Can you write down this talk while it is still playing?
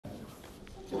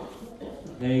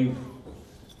they've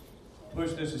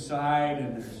pushed us aside,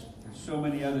 and there's so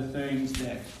many other things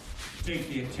that take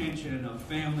the attention of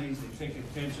families, they take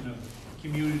attention of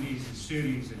communities and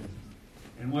cities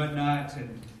and whatnot.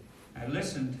 And I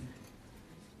listened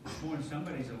this morning,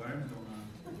 somebody's alarm's going on.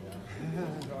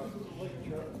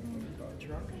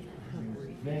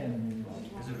 Van.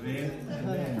 Is it a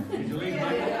van? Did you leave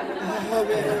money?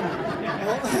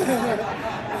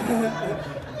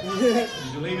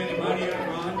 Did you leave any money up,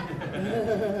 Ron?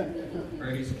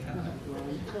 Praise God.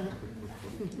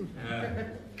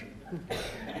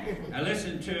 I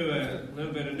listened to a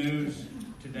little bit of news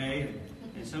today,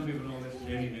 and some people don't listen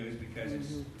to any news because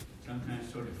it's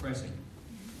sometimes so depressing.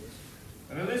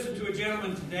 But I listened to a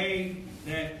gentleman today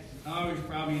that he's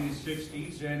probably in his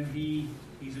 60s, and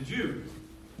he's a Jew.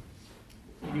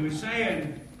 And he was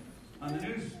saying on the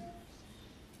news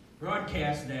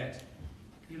broadcast that,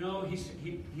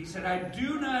 he said, I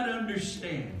do not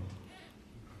understand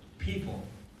people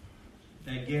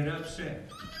that get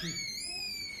upset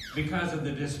because of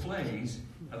the displays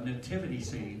of nativity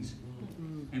scenes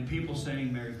and people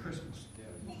saying Merry Christmas.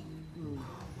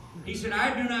 He said,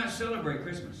 I do not celebrate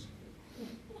Christmas.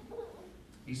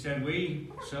 He said, we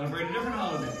celebrate a different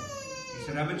holiday. He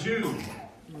said, I'm a Jew.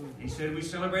 He said, we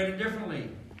celebrate it differently.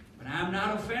 But I'm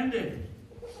not offended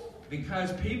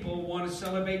because people want to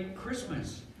celebrate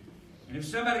Christmas. And if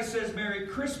somebody says Merry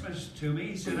Christmas to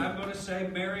me, he said, I'm going to say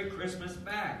Merry Christmas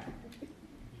back.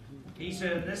 He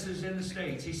said, this is in the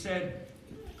States. He said,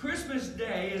 Christmas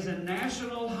Day is a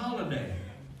national holiday.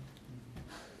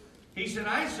 He said,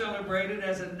 I celebrate it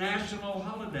as a national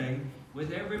holiday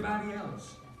with everybody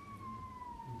else.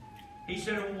 He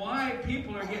said, and why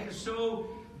people are getting so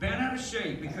bent out of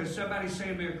shape because somebody's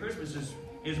saying Merry Christmas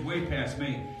is way past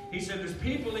me. He said, there's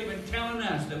people even telling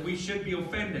us that we should be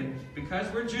offended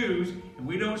because we're Jews and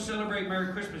we don't celebrate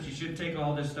Merry Christmas. You should take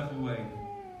all this stuff away.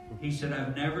 He said,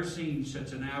 I've never seen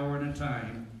such an hour and a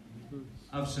time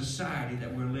of society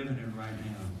that we're living in right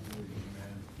now.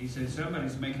 He said,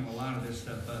 somebody's making a lot of this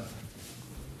stuff up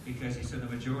because he said the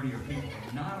majority of people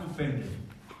are not offended.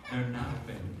 They're not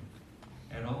offended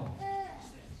at all.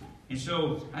 And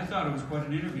so I thought it was quite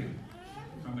an interview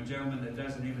from a gentleman that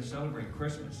doesn't even celebrate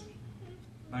Christmas.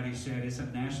 But he said, it's a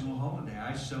national holiday.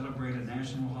 I celebrate a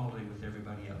national holiday with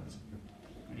everybody else.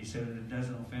 And he said, and it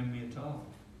doesn't offend me at all.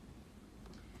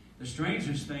 The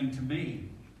strangest thing to me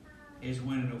is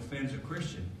when it offends a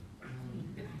Christian.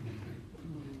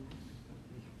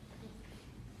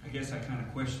 I guess I kind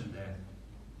of questioned that.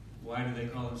 Why do they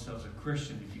call themselves a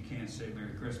Christian if you can't say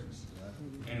Merry Christmas?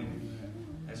 Anyway,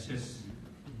 that's just,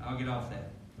 I'll get off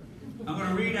that. I'm going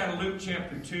to read out of Luke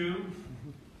chapter 2,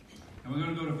 and we're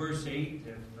going to go to verse 8.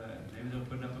 If maybe they'll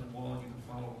put it up on the wall, you can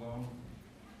follow along.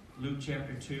 Luke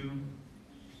chapter 2,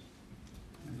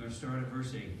 I'm going to start at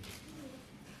verse 8.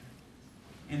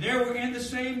 And there were in the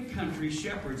same country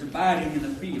shepherds abiding in the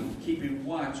field, keeping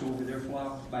watch over their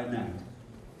flocks by night.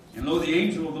 And lo, the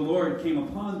angel of the Lord came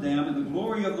upon them, and the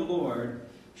glory of the Lord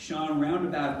shone round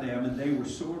about them, and they were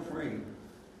sore afraid.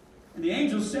 And the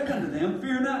angel said unto them,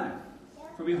 Fear not,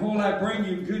 for behold, I bring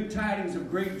you good tidings of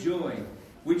great joy,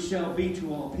 which shall be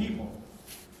to all people.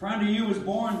 For unto you is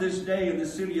born this day in the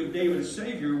city of David a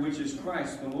Savior, which is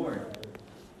Christ the Lord.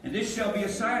 And this shall be a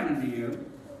sign unto you.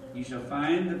 Ye shall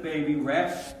find the baby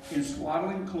wrapped in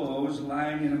swaddling clothes,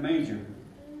 lying in a manger.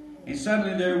 And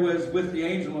suddenly there was with the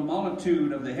angel a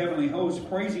multitude of the heavenly host,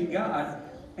 praising God,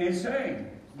 and saying,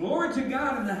 Glory to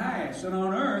God in the highest, and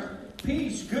on earth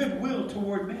peace, goodwill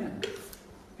toward men.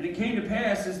 And it came to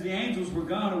pass, as the angels were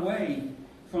gone away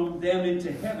from them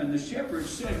into heaven, the shepherds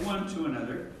said one to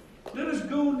another, Let us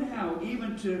go now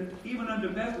even unto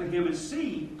Bethlehem, and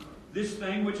see this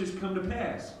thing which has come to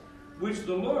pass, which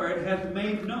the Lord hath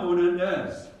made known unto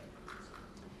us.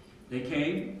 They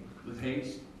came with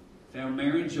haste, found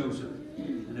Mary and Joseph,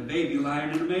 and the baby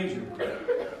lying in a manger.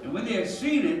 And when they had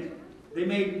seen it, they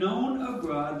made known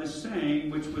abroad the saying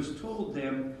which was told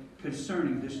them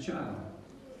concerning this child.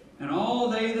 And all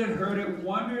they that heard it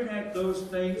wondered at those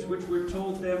things which were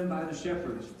told them by the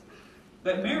shepherds.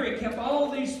 But Mary kept all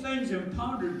these things and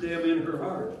pondered them in her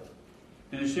heart.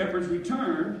 And the shepherds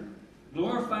returned,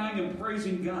 glorifying and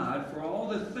praising God for all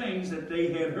the things that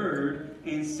they had heard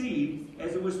and seen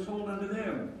as it was told unto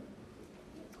them.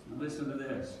 Now listen to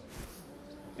this.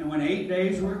 And when 8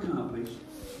 days were accomplished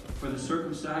for the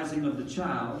circumcising of the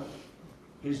child,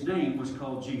 his name was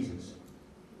called Jesus.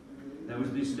 That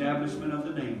was the establishment of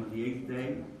the name on the 8th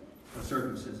day of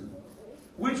circumcision,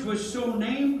 which was so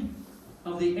named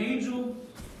of the angel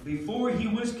before he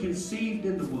was conceived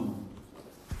in the womb.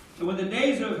 And when the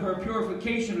days of her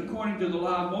purification according to the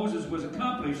law of Moses was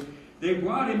accomplished, they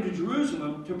brought him to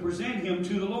Jerusalem to present him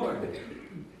to the Lord.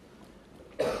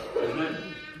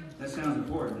 That sounds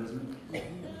important, doesn't it?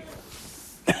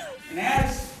 And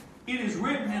as it is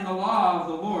written in the law of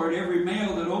the Lord, every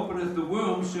male that openeth the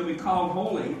womb shall be called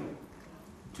holy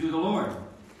to the Lord,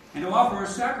 and to offer a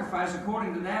sacrifice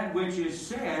according to that which is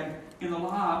said in the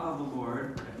law of the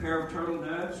Lord, a pair of turtle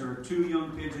doves or 2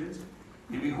 young pigeons.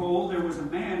 And behold, there was a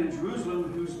man in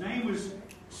Jerusalem whose name was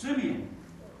Simeon.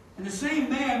 And the same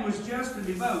man was just and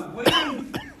devout,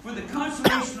 waiting for the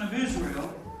consolation of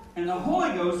Israel, and the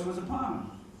Holy Ghost was upon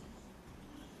him.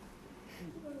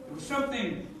 There was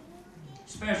something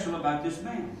special about this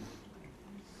man.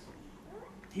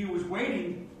 He was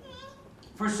waiting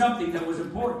for something that was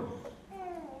important.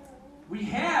 We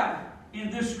have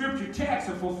in this scripture text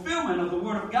a fulfillment of the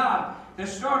Word of God that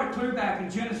started clear back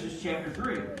in Genesis chapter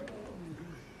 3.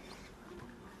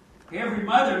 Every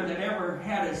mother that ever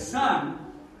had a son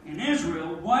in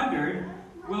Israel wondered,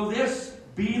 will this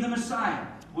be the Messiah?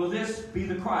 Will this be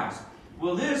the Christ?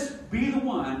 Will this be the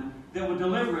one that will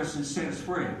deliver us and set us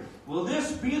free? Will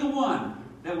this be the one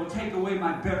that will take away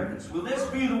my bitterness? Will this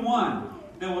be the one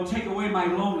that will take away my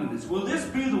loneliness? Will this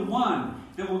be the one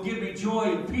that will give me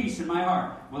joy and peace in my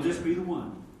heart? Will this be the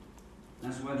one?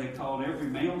 That's why they called every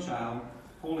male child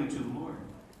holy to the Lord.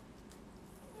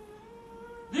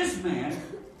 This man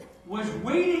was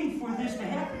waiting for this to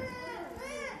happen.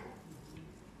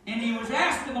 And he was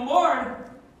asking the Lord,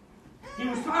 he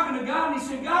was talking to God, and he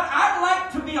said, God, I'd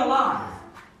like to be alive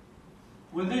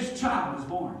when this child is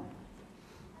born.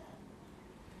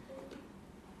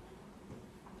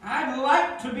 I'd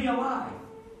like to be alive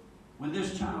when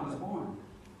this child is born.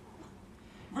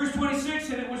 Verse 26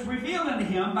 said, it was revealed unto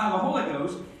him by the Holy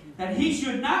Ghost that he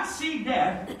should not see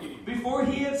death before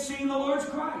he had seen the Lord's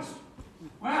Christ.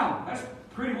 Wow, that's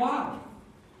pretty wild.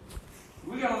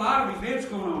 We got a lot of events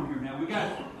going on here now.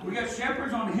 We got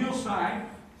shepherds on the hillside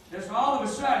that's all of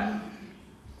a sudden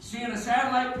seeing a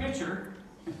satellite picture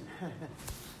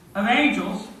of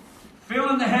angels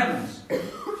filling the heavens.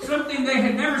 Something they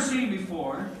had never seen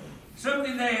before.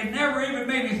 Something they had never even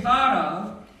maybe thought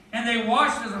of. And they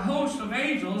watched as a host of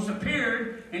angels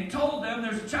appeared and told them,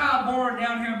 there's a child born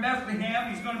down here in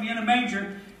Bethlehem. He's going to be in a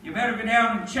manger. You better go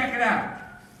down and check it out.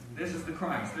 This is the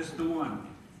Christ. This is the one.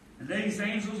 And these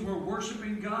angels were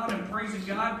worshiping God and praising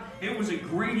God. It was a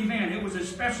great event. It was a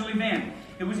special event.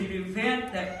 It was an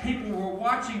event that people were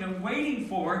watching and waiting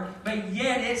for, but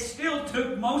yet it still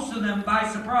took most of them by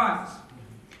surprise.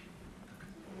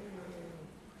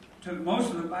 Took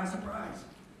most of them by surprise.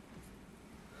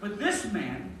 But this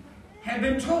man had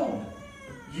been told,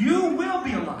 you will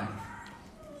be alive.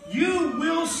 You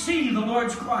will see the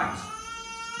Lord's Christ.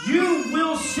 You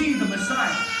will see the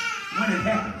Messiah when it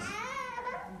happens.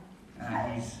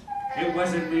 It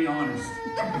wasn't me, honest.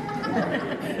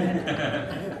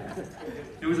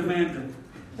 It was Amanda.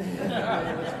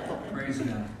 Praise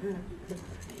God.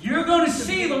 You're going to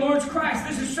see the Lord's Christ.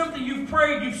 This is something you've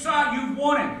prayed, you've sought, you've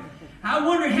wanted. I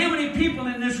wonder how many people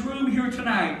in this room here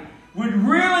tonight would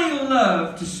really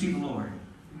love to see the Lord.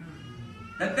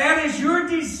 That is your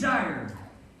desire.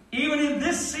 Even in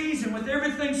this season, with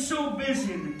everything so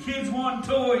busy, and the kids want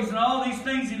toys and all these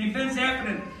things and events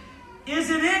happening,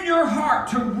 is it in your heart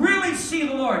to really see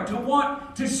the Lord, to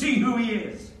want to see who He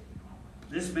is?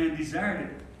 This man desired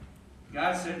it.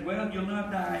 God said, well, you'll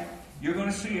not die. You're going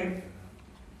to see it.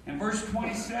 In verse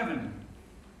 27,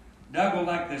 Doug will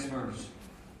like this verse.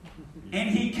 And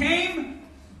he came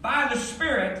by the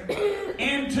Spirit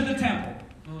into the temple.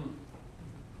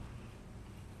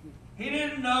 He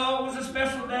didn't know it was a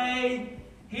special day.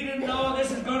 He didn't know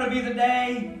this is going to be the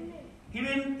day. He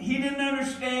didn't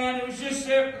understand. It was just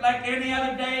like any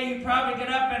other day. He'd probably get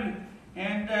up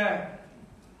and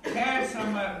had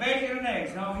some bacon and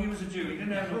eggs. No, he was a Jew. He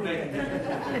didn't have no bacon.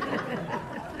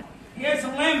 He had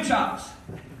some lamb chops.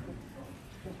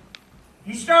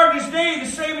 He started his day the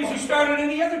same as he started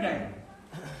any other day.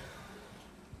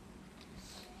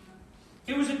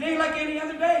 It was a day like any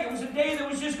other day. It was a day that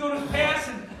was just going to pass,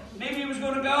 and maybe he was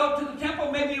going to go to the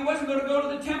temple. Maybe he wasn't going to go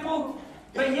to the temple.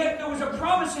 But yet there was a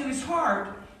promise in his heart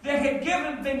that had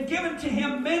been given to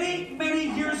him many, many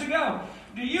years ago.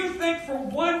 Do you think for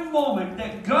one moment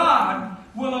that God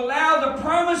will allow the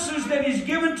promises that He's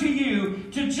given to you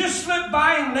to just slip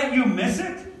by and let you miss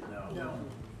it? No.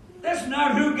 That's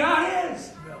not who God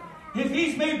is. If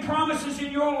He's made promises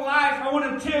in your life, I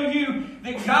want to tell you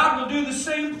that God will do the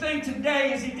same thing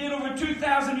today as He did over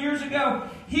 2,000 years ago.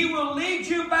 He will lead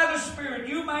you by the Spirit.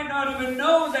 You might not even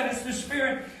know that it's the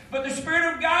Spirit, but the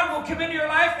Spirit of God will come into your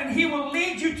life and He will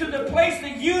lead you to the place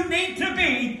that you need to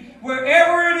be,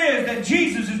 wherever it is that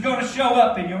Jesus is going to show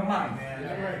up in your life.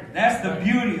 Amen. That's the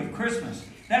beauty of Christmas.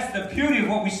 That's the beauty of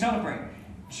what we celebrate.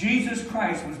 Jesus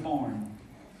Christ was born.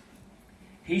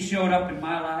 He showed up in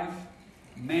my life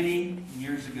many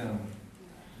years ago.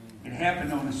 It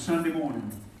happened on a Sunday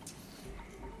morning.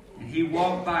 And He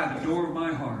walked by the door of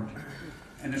my heart.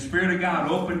 And the Spirit of God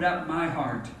opened up my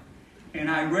heart. And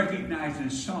I recognized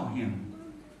and saw Him.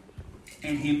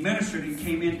 And He ministered and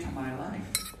came into my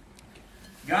life.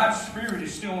 God's Spirit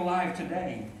is still alive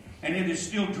today. And it is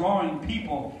still drawing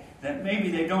people that maybe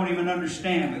they don't even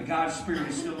understand, but God's Spirit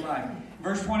is still alive.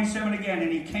 Verse 27 again,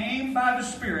 and He came by the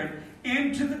Spirit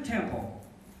into the temple.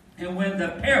 And when the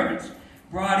parents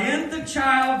brought in the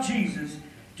child Jesus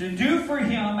to do for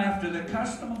Him after the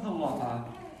custom of the law,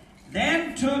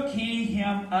 then took He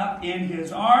Him up in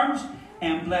His arms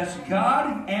and blessed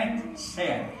God and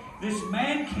said, this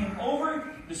man came over,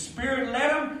 the Spirit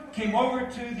led him, came over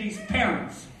to these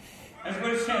parents. That's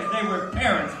what it says, they were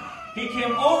parents. He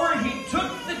came over, He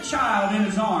took the child in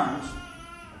His arms,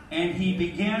 and He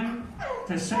began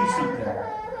to say something.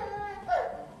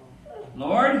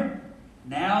 Lord,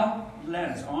 now let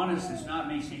us. Honest, it's not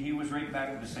me. See, he was right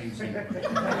back to the same thing.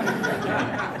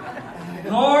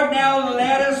 Lord, now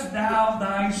lettest Thou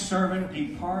Thy servant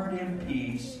depart in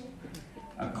peace,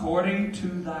 according to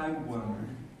Thy word.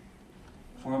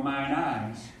 For mine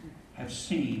eyes have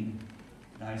seen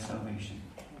Thy salvation,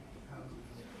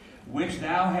 which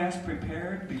Thou hast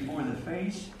prepared before the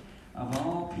face of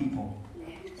all people.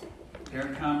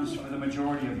 There comes for the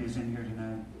majority of His in here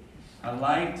tonight a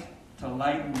light to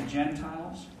lighten the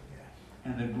Gentiles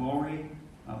and the glory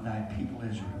of Thy people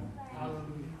Israel.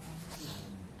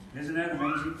 Isn't that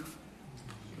amazing?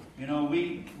 You know,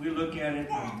 we look at it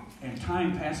and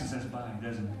time passes us by,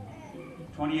 doesn't it?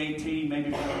 2018,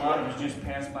 maybe for a lot of us, just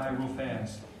passed by real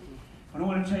fast. But I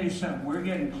want to tell you something. We're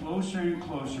getting closer and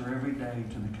closer every day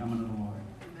to the coming of the Lord.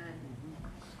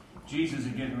 Jesus is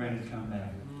getting ready to come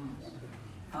back.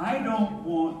 I don't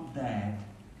want that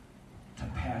to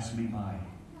pass me by.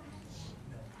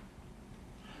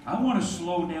 I want to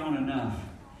slow down enough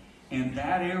in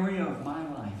that area of my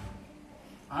life.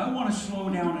 I want to slow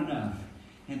down enough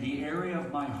in the area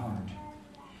of my heart.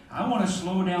 I want to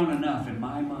slow down enough in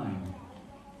my mind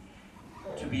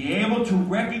to be able to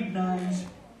recognize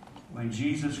when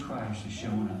Jesus Christ is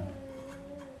showing up.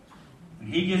 When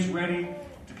He gets ready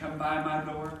to come by my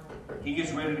door, He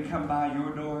gets ready to come by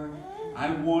your door,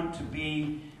 I want to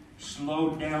be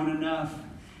slowed down enough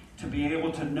to be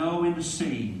able to know and to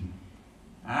see.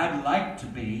 I'd like to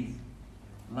be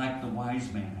like the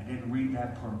wise man. I didn't read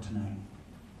that part tonight,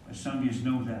 but some of you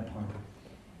know that part.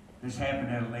 This happened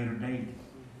at a later date.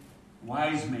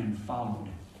 Wise men followed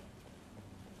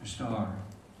a star.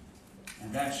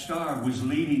 And that star was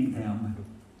leading them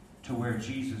to where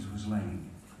Jesus was laying.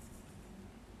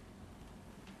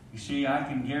 You see, I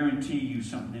can guarantee you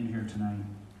something in here tonight.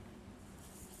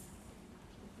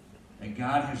 That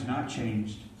God has not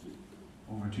changed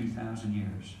over 2,000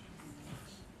 years.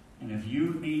 And if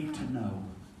you need to know,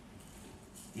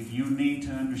 if you need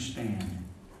to understand,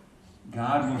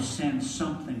 God will send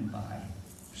something by,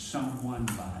 someone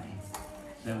by,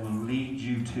 that will lead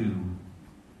you to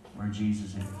where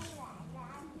Jesus is.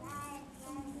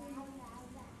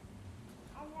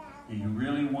 Do you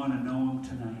really want to know Him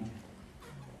tonight?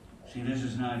 See, this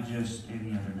is not just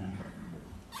any other night.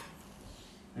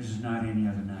 This is not any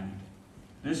other night.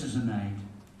 This is a night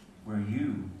where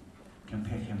you can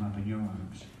pick Him up in your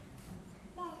arms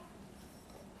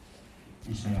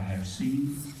and say, I have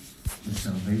seen the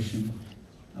salvation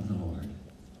of the Lord.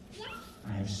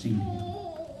 I have seen Him.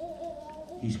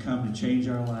 He's come to change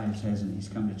our lives, hasn't He? He's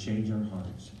come to change our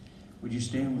hearts. Would you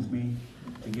stand with me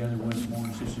together once more?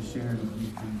 Sister Sharon, would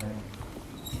you come back?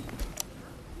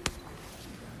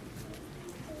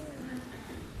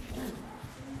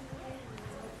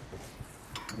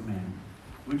 Amen.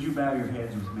 Would you bow your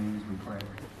heads with me as we pray?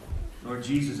 Lord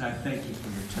Jesus, I thank You for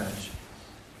Your touch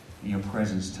and Your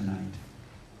presence tonight.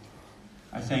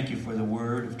 I thank You for the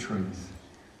word of truth,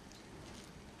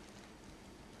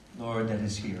 Lord, that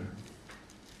is here.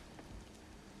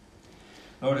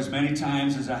 Lord, as many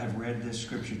times as I have read this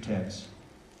scripture text,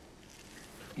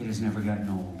 it has never gotten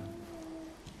old.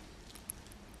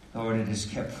 Lord, it is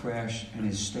kept fresh and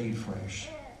has stayed fresh.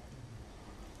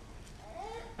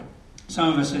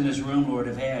 Some of us in this room, Lord,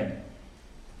 have had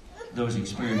those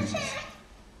experiences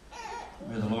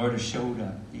where the Lord has showed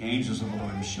up. The angels of the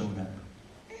Lord have showed up.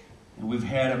 And we've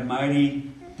had a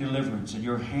mighty deliverance, and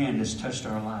Your hand has touched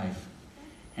our life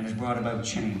and has brought about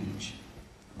change.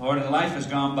 Lord, and life has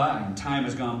gone by, and time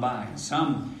has gone by. And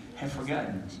some have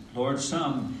forgotten. Lord,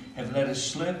 some have let us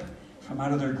slip from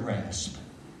out of their grasp.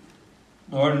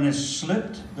 Lord, and has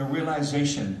slipped the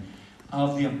realization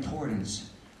of the importance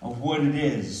of what it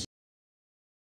is